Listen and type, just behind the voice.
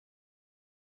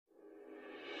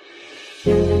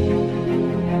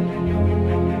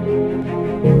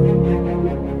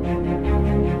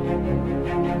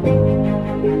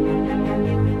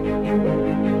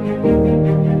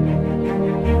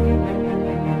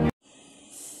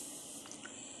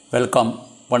Welcome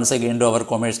once again to our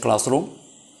commerce classroom.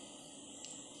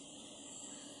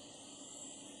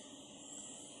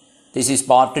 This is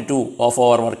part 2 of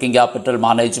our working capital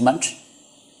management.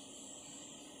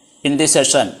 In this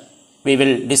session, we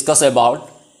will discuss about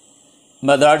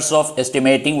methods of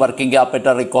estimating working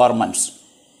capital requirements.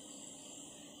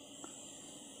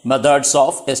 Methods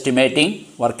of estimating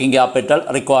working capital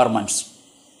requirements.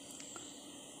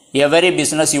 Every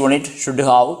business unit should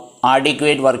have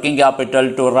adequate working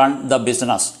capital to run the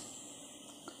business.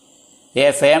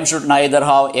 A firm should neither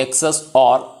have excess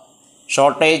or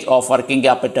shortage of working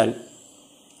capital.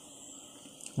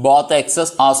 Both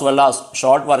excess as well as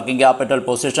short working capital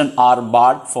position are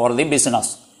bad for the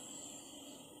business.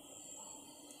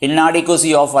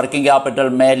 Inadequacy of working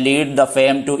capital may lead the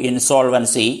firm to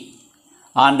insolvency,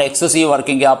 and excessive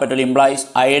working capital implies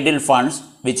idle funds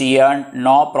which earn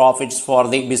no profits for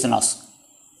the business.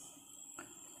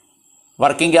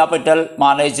 Working capital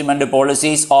management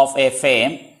policies of a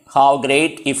firm have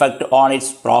great effect on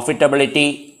its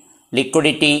profitability,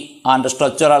 liquidity, and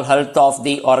structural health of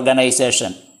the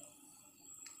organization.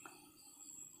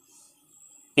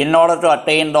 In order to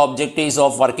attain the objectives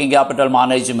of working capital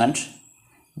management,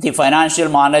 the financial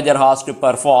manager has to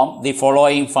perform the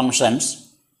following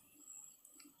functions: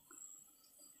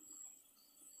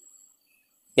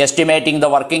 estimating the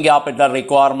working capital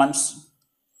requirements,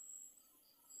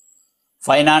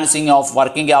 financing of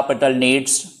working capital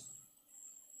needs,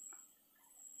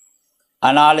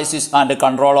 analysis and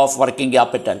control of working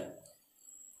capital.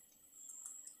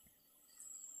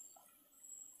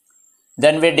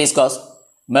 Then we discuss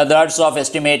methods of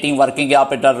estimating working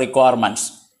capital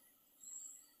requirements.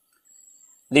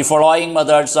 The following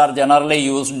methods are generally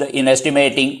used in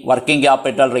estimating working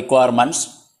capital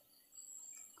requirements.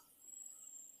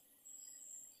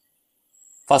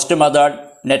 First method,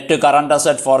 net current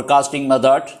asset forecasting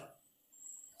method.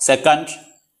 Second,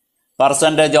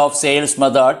 percentage of sales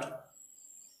method.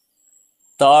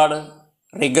 Third,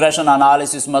 regression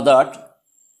analysis method.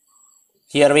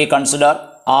 Here we consider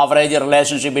average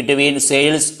relationship between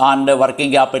sales and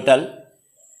working capital.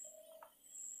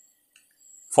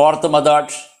 Fourth method,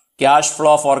 cash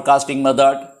flow forecasting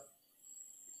method.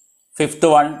 Fifth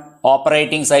one,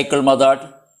 operating cycle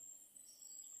method.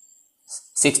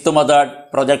 Sixth method,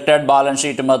 projected balance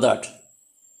sheet method.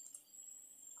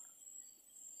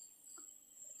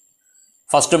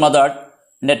 First method,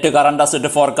 net current asset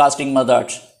forecasting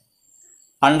method.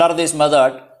 Under this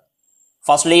method,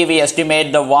 firstly we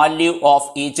estimate the value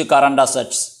of each current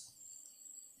assets.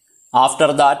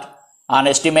 After that, an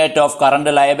estimate of current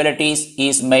liabilities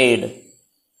is made.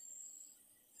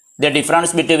 The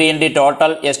difference between the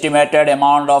total estimated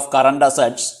amount of current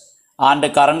assets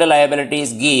and current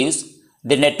liabilities gives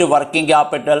the net working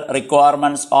capital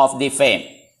requirements of the firm.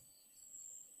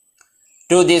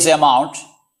 To this amount,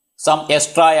 some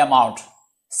extra amount,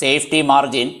 safety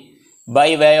margin,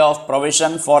 by way of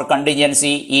provision for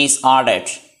contingency is added.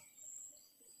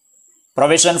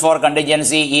 Provision for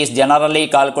contingency is generally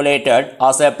calculated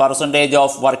as a percentage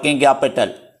of working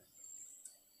capital.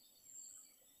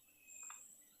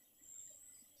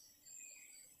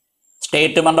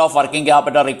 Statement of working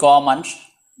capital requirements,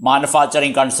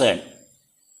 manufacturing concern.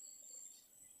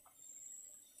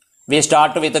 We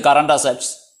start with the current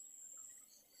assets.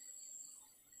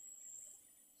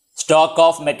 Stock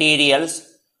of materials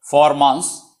 4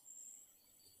 months,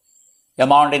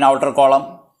 amount in outer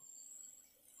column.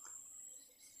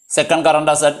 Second current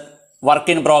asset, work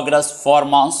in progress 4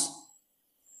 months.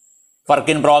 Work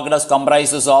in progress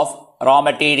comprises of raw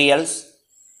materials,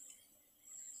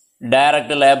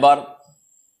 direct labor,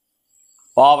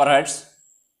 overheads,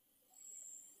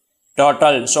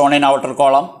 total shown in outer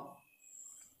column.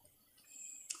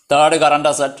 Third current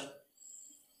asset,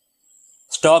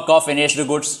 stock of finished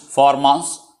goods 4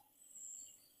 months.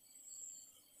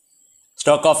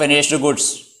 Stock of finished goods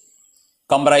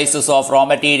comprises of raw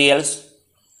materials,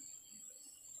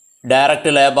 direct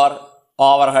labor,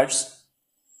 overheads.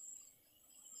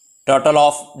 Total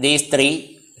of these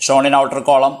three shown in outer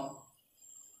column.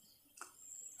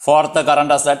 Fourth current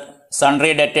asset,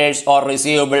 sundry debtors or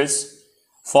receivables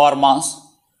 4 months.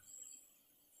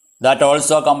 That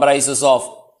also comprises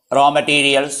of raw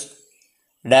materials,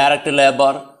 direct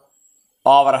labor,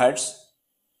 overheads.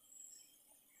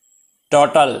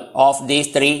 Total of these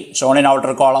three shown in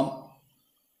outer column.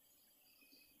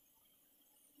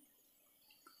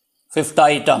 Fifth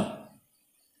item,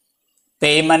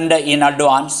 payment in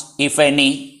advance, if any.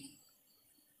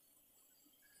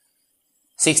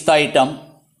 Sixth item,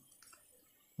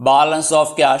 balance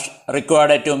of cash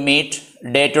required to meet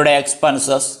day-to-day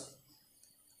expenses.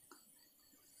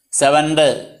 Seventh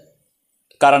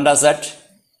current asset,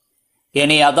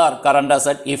 any other current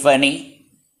asset if any.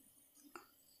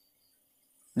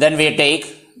 Then we take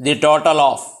the total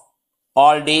of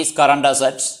all these current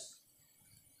assets.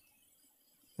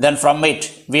 Then from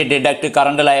it we deduct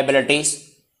current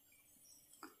liabilities.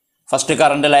 First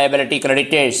current liability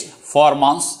creditors 4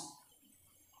 months,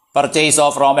 purchase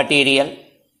of raw material.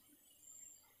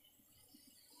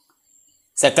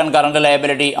 Second current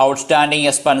liability outstanding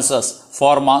expenses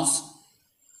 4 months.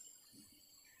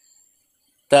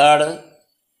 Third,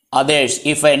 others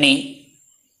if any.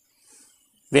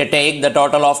 We take the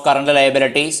total of current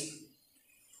liabilities.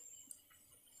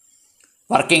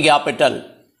 Working capital,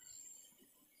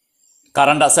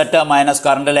 current asset minus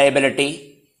current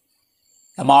liability,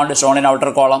 amount shown in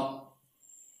outer column.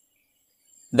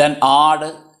 Then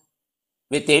add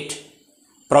with it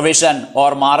provision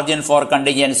or margin for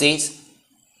contingencies.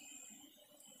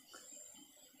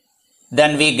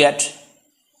 Then we get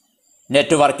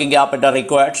net working capital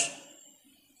required.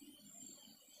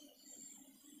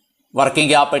 Working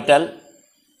capital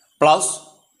plus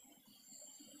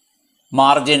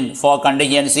margin for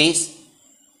contingencies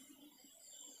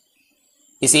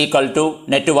is equal to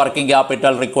net working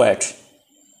capital required.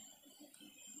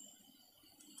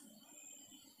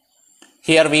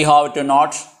 Here we have to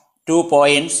note 2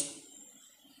 points.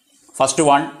 First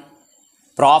one,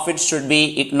 profits should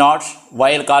be ignored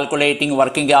while calculating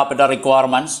working capital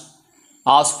requirements,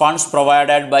 as funds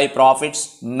provided by profits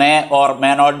may or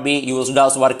may not be used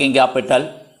as working capital.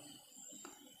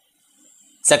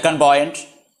 Second point,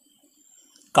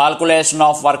 calculation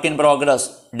of work in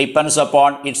progress depends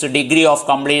upon its degree of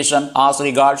completion as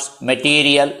regards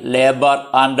material, labor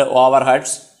and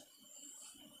overheads.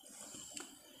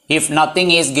 If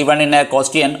nothing is given in a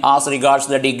question as regards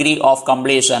the degree of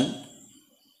completion,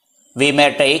 we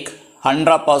may take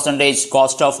 100%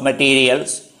 cost of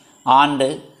materials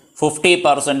and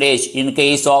 50% in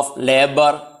case of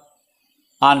labor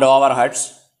and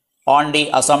overheads, on the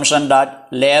assumption that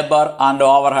labor and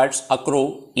overheads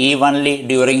accrue evenly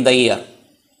during the year.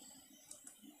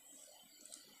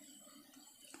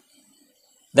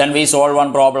 Then we solve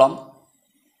one problem.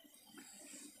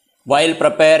 While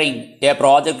preparing a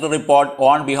project report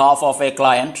on behalf of a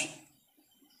client,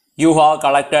 you have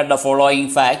collected the following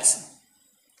facts.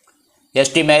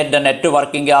 Estimate the net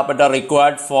working capital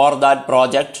required for that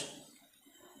project.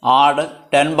 Add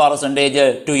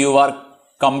 10% to your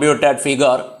computed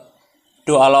figure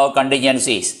to allow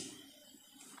contingencies.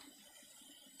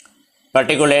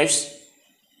 Particulars,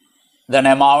 then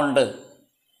amount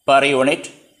per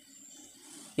unit,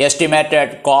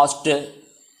 estimated cost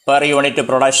per unit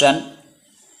production,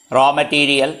 raw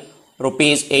material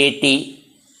rupees 80,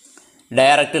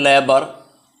 direct labor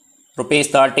rupees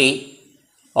 30,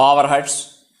 overheads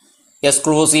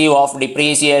exclusive of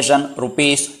depreciation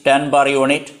rupees 10 per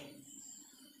unit,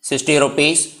 60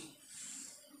 rupees,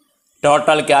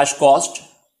 total cash cost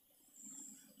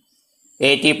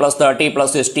 80 plus 30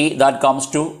 plus 60, that comes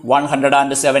to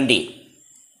 170.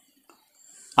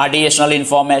 Additional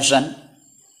information,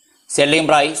 selling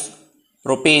price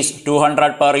rupees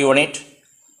 200 per unit,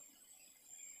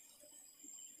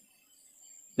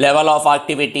 level of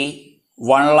activity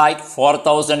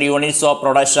 1,04,000 units of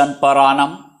production per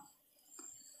annum,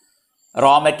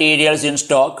 raw materials in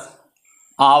stock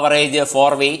average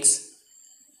 4 weeks,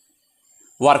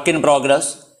 work in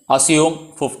progress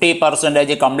assume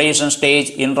 50% completion stage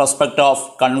in respect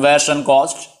of conversion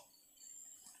cost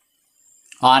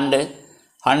and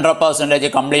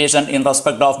 100% completion in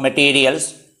respect of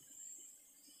materials,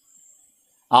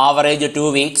 average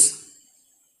 2 weeks,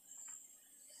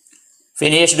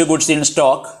 finished goods in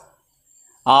stock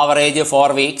average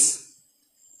 4 weeks,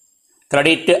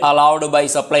 credit allowed by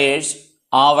suppliers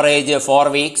average 4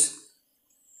 weeks,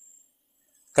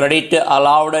 credit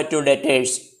allowed to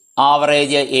debtors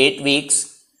average 8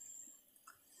 weeks,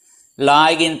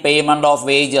 lag in payment of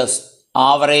wages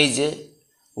average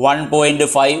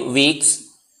 1.5 weeks,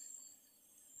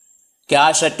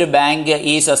 cash at bank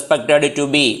is expected to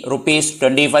be rupees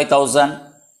 25,000.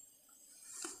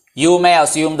 You may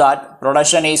assume that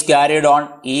production is carried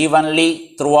on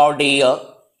evenly throughout the year,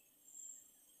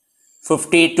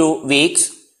 52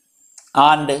 weeks,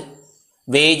 and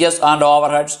wages and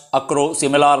overheads accrue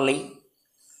similarly.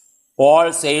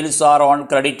 All sales are on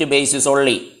credit basis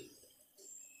only.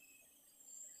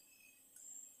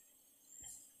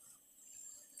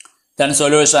 Then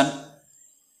solution.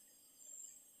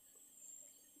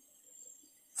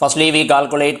 Firstly, we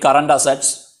calculate current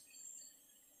assets.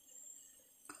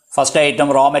 First item,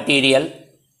 raw material.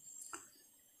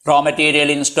 Raw material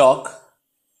in stock.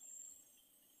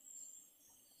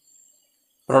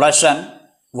 Production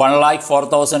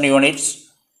 1,04,000 units.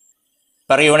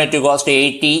 per unit cost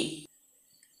 80.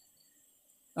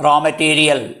 Raw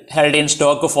material held in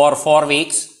stock for 4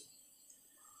 weeks,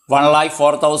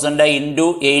 1,04,000 into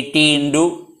 80 into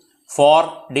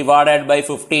 4 divided by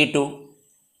 52,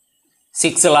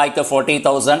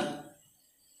 6,40,000.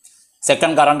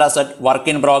 Second current asset, work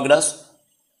in progress,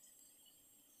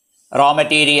 raw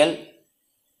material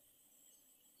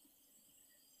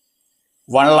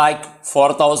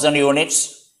 1,04,000 units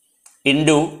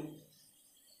into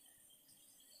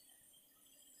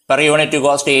per unit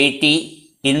cost 80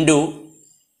 into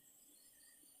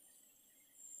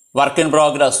work in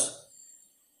progress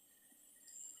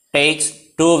takes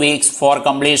 2 weeks for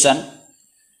completion,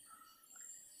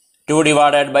 2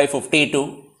 divided by 52,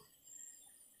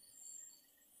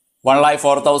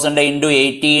 1,04,000 into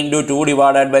 80 into 2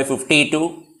 divided by 52,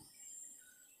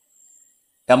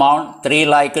 amount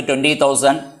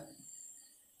 3,20,000.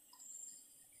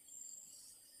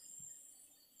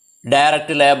 Direct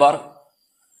labor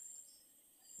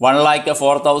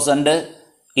 1,04,000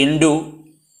 into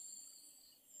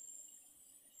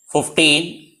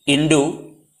 15 into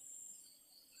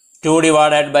 2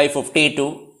 divided by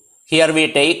 52. Here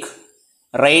we take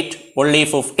rate only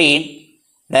 15.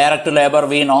 Direct labor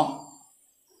we know.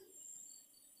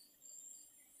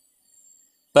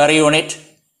 Per unit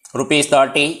rupees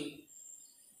 30.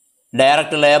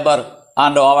 Direct labor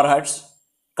and overheads,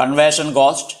 conversion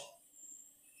cost,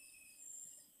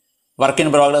 work in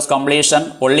progress completion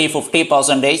only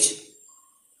 50%.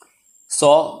 So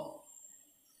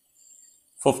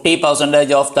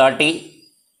 50% of 30,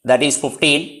 that is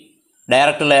 15.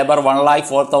 Direct labor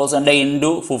 1,04,000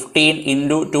 into 15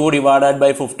 into 2 divided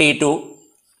by 52,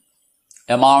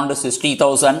 amount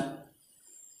 60,000.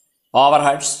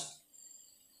 Overheads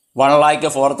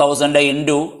 1,04,000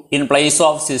 into, in place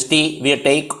of 60 we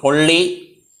take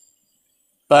only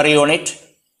per unit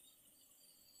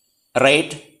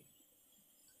rate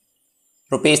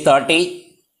rupees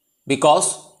 30,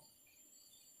 because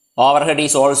overhead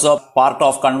is also part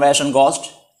of conversion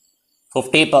cost,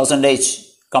 50%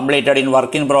 completed in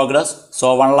work in progress.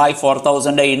 So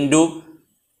 1,04,000 into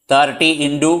 30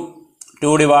 into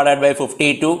 2 divided by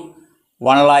 52,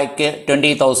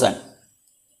 1,20,000.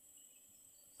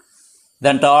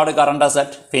 Then third current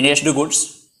asset, finished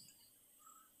goods,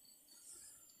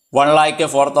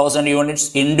 1,04,000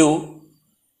 units into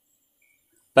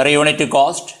per unit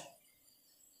cost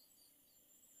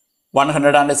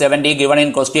 170 given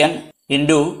in question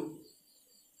into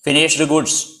finished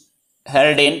goods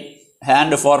held in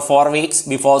hand for 4 weeks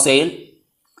before sale,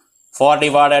 4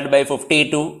 divided by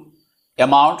 52,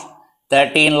 amount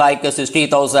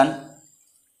 13,60,000.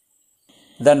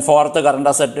 Then fourth current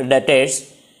asset, debtors,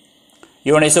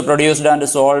 units produced and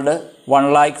sold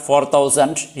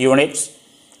 1,04,000 units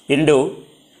into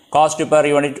cost per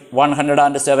unit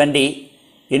 170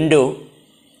 into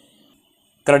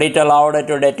credit allowed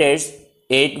to debtors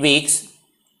 8 weeks,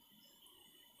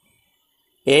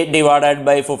 8 divided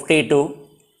by 52,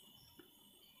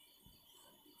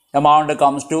 amount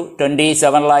comes to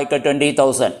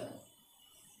 27,20,000.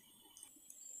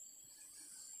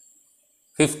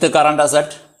 Fifth current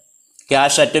asset,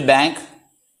 cash at bank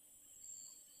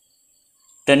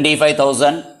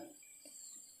 25,000.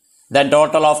 Then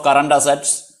total of current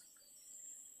assets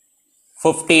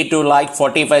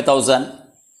 52,45,000.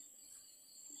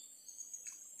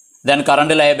 Then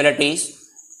current liabilities,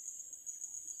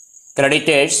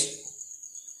 creditors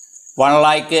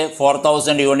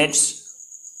 1,04,000 units,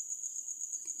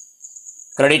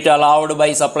 credit allowed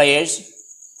by suppliers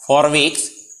 4 weeks,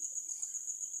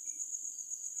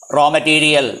 raw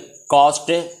material cost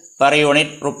per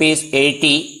unit rupees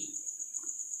 80,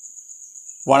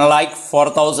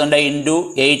 1,04,000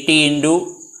 into 80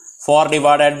 into 4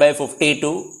 divided by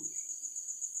 52,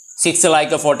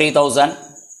 6,40,000.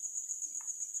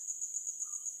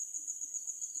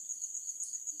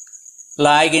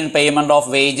 Lag in payment of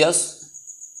wages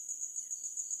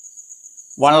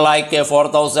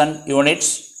 1,04,000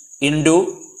 units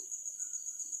into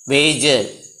wage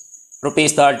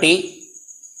rupees 30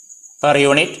 per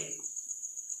unit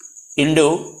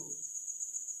into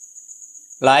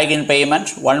lag in payment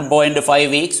 1.5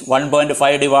 weeks,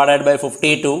 1.5 divided by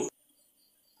 52,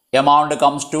 amount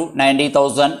comes to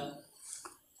 90,000.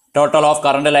 Total of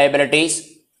current liabilities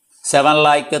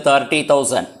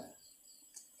 7,30,000.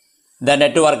 The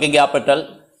net working capital,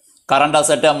 current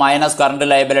asset minus current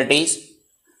liabilities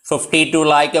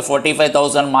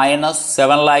 52,45,000 minus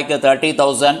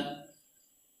 7,30,000,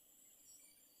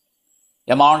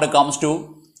 amount comes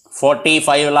to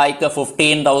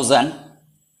 45,15,000.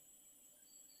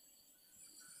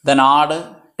 Then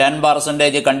add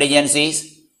 10%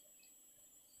 contingencies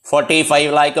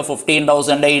 45 lakh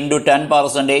 15,000 into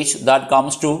 10%, that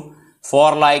comes to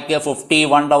 4 lakh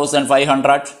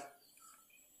 51,500.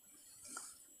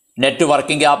 Net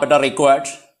working capital required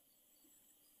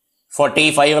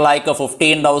 45 lakh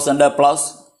 15,000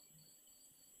 plus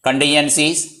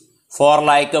contingencies 4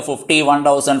 lakh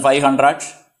 51,500,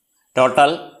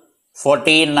 total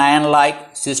 49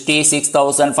 lakh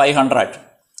 66,500.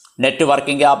 Net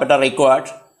working capital required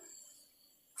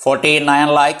 49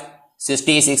 lakh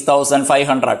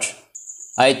 66,500.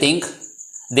 I think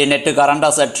the net current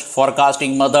asset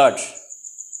forecasting method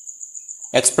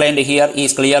explained here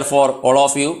is clear for all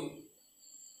of you.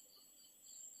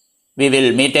 We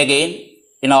will meet again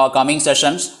in our coming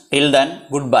sessions. Till then,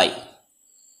 goodbye.